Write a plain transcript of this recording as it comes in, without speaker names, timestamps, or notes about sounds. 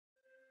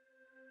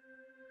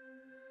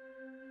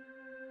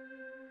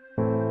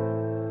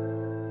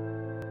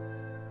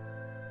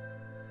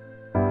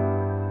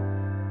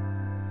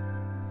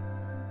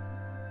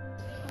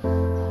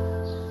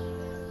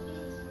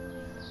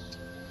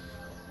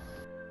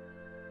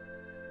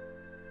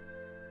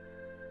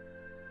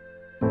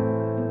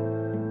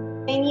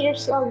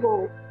years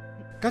ago.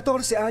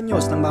 14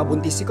 anyos nang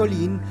mabuntis si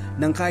Colleen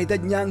nang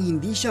kaedad niyang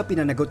hindi siya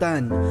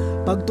pinanagutan.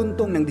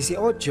 Pagtuntong ng 18,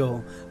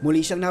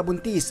 muli siyang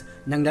nabuntis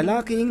ng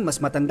lalaking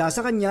mas matanda sa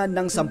kanya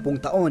ng 10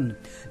 taon.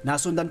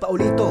 Nasundan pa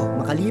ulito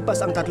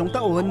makalipas ang 3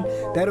 taon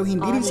pero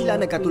hindi rin sila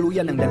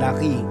nagkatuluyan ng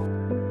lalaki.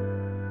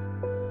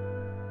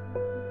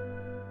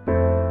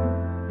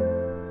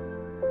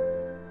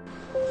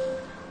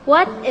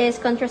 What is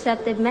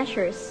contraceptive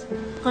measures?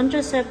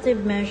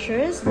 Contraceptive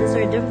measures, these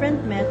are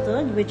different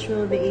methods which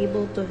will be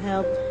able to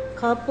help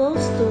couples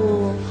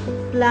to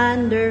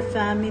plan their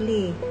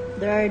family.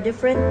 There are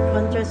different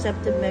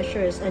contraceptive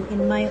measures, and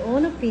in my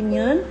own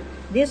opinion,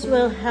 this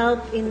will help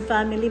in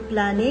family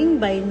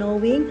planning by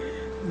knowing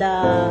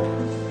the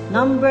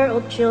number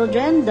of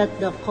children that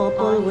the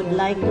couple would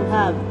like to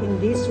have.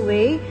 In this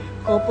way,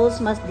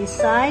 couples must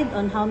decide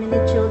on how many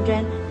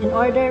children in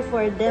order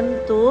for them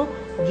to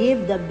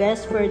give the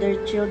best for their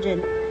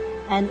children,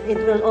 and it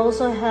will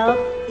also help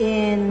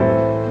in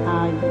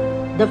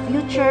the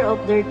future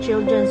of their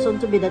children soon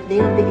to be, that they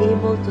will be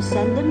able to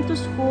send them to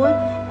school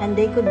and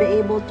they could be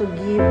able to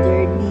give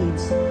their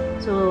needs.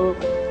 So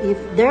if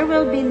there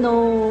will be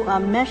no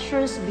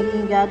measures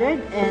being gathered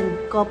and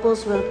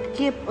couples will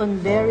keep on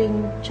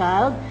bearing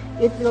child,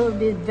 it will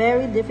be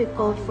very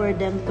difficult for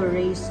them to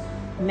raise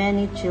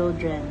many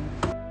children.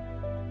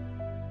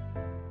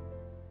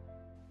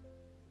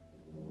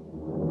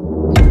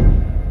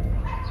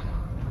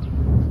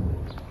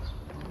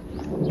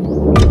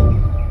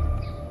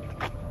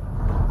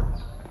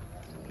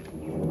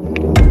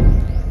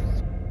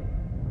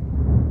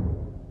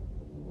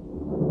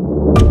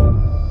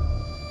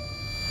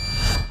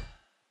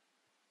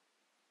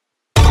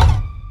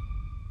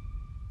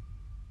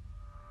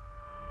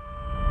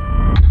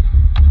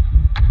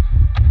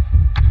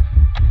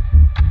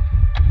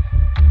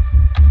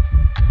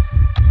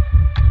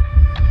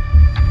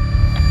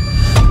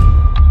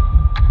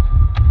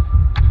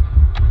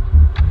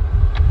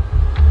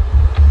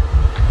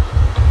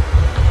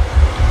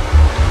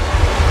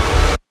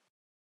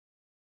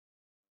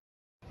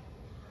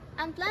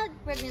 Unplanned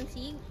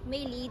pregnancy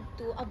may lead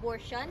to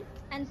abortion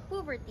and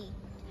puberty.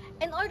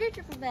 In order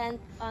to prevent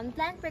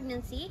unplanned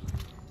pregnancy,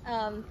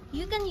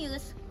 you can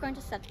use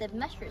contraceptive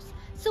measures.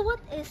 So what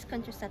is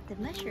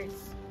contraceptive measures?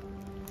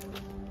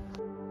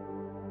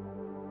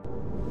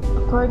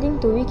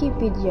 According to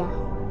Wikipedia,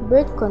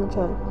 birth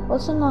control,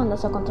 also known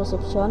as a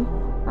contraception,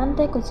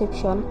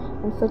 anti-conception,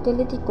 and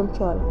fertility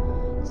control,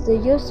 is the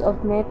use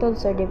of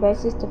methods or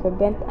devices to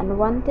prevent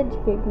unwanted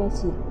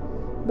pregnancy.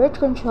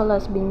 Birth control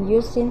has been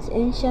used since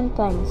ancient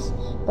times,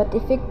 but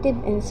effective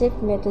and safe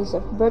methods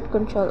of birth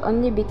control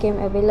only became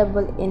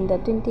available in the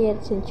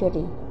 20th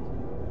century.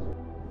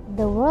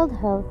 The World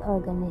Health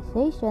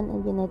Organization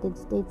and United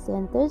States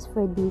Centers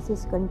for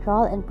Disease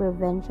Control and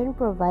Prevention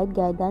provide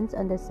guidance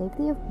on the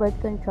safety of birth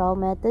control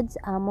methods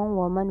among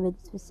women with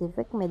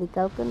specific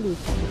medical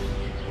conditions.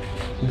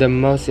 The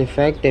most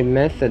effective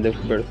method of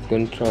birth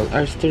control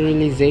are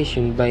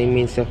sterilization by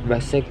means of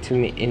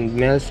vasectomy in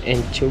males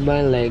and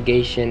tubal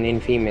ligation in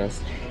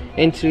females,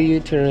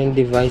 intrauterine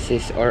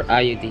devices or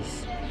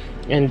IUDs,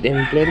 and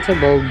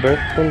implantable birth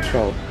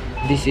control.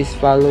 This is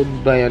followed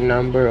by a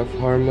number of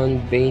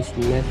hormone-based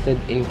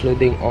methods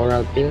including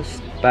oral pills,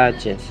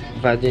 patches,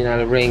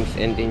 vaginal rings,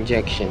 and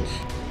injections.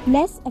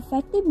 Less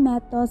effective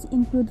methods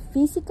include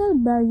physical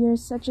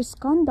barriers such as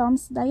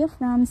condoms,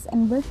 diaphragms,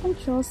 and birth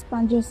control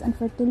sponges and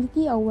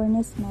fertility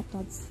awareness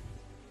methods.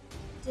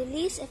 The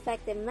least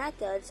effective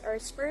methods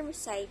are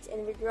spermicides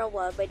and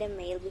withdrawal by the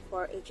male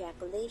before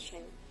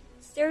ejaculation.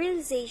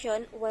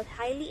 Sterilization, while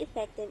highly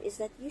effective, is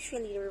not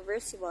usually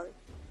reversible.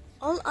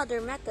 All other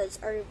methods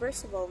are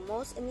reversible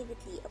most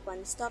immediately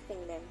upon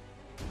stopping them.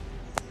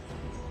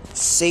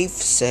 Safe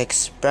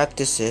sex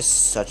practices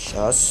such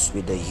as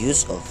with the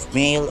use of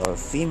male or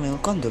female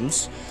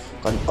condoms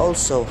can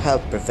also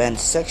help prevent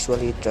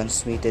sexually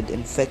transmitted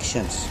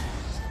infections.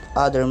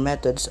 Other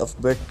methods of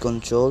birth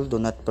control do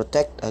not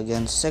protect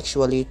against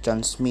sexually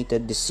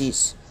transmitted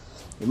disease.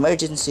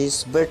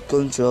 Emergencies birth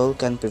control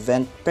can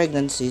prevent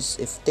pregnancies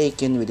if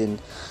taken within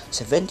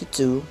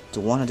 72 to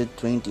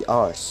 120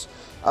 hours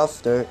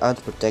after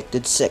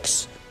unprotected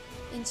sex.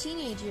 In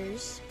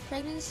teenagers,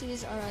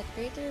 pregnancies are at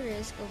greater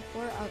risk of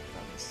poor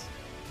outcomes.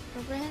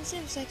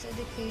 Comprehensive sex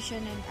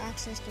education and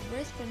access to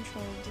birth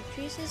control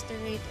decreases the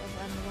rate of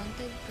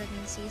unwanted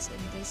pregnancies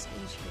in this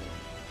age group.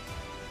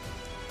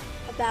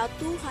 About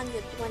 222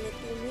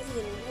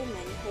 million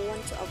women who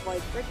want to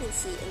avoid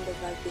pregnancy in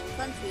developing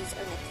countries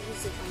are not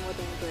using a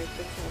modern birth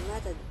control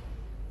method.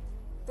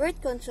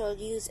 Birth control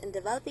used in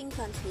developing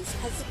countries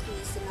has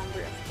decreased the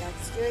number of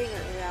deaths during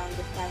or around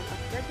the time of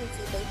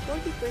pregnancy by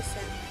 40%,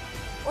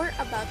 or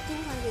about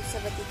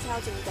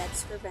 270,000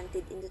 deaths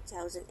prevented in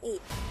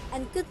 2008,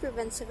 and could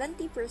prevent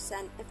 70%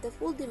 if the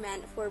full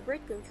demand for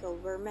birth control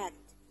were met.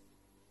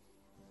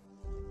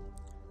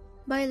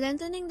 By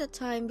lengthening the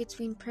time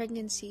between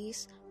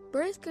pregnancies,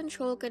 birth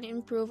control can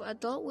improve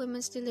adult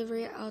women's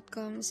delivery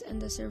outcomes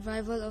and the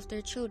survival of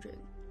their children.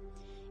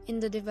 In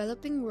the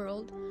developing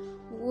world,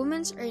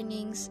 women's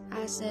earnings,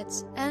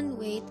 assets, and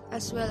weight,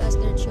 as well as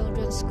their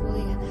children's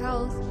schooling and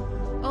health,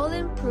 all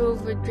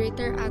improve with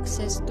greater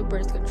access to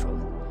birth control.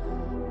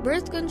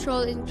 Birth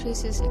control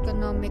increases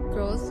economic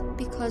growth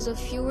because of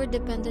fewer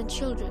dependent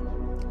children,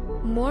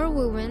 more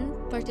women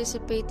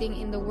participating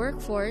in the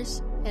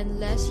workforce, and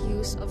less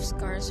use of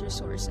scarce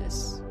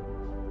resources.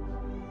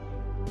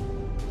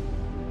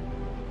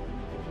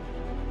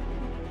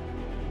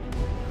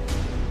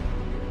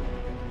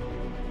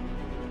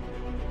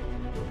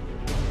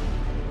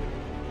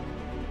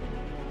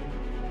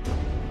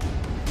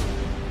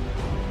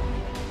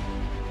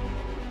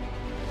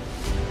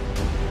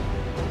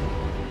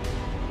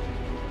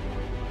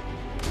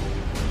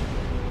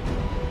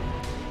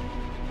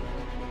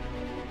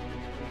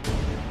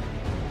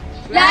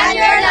 Plan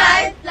your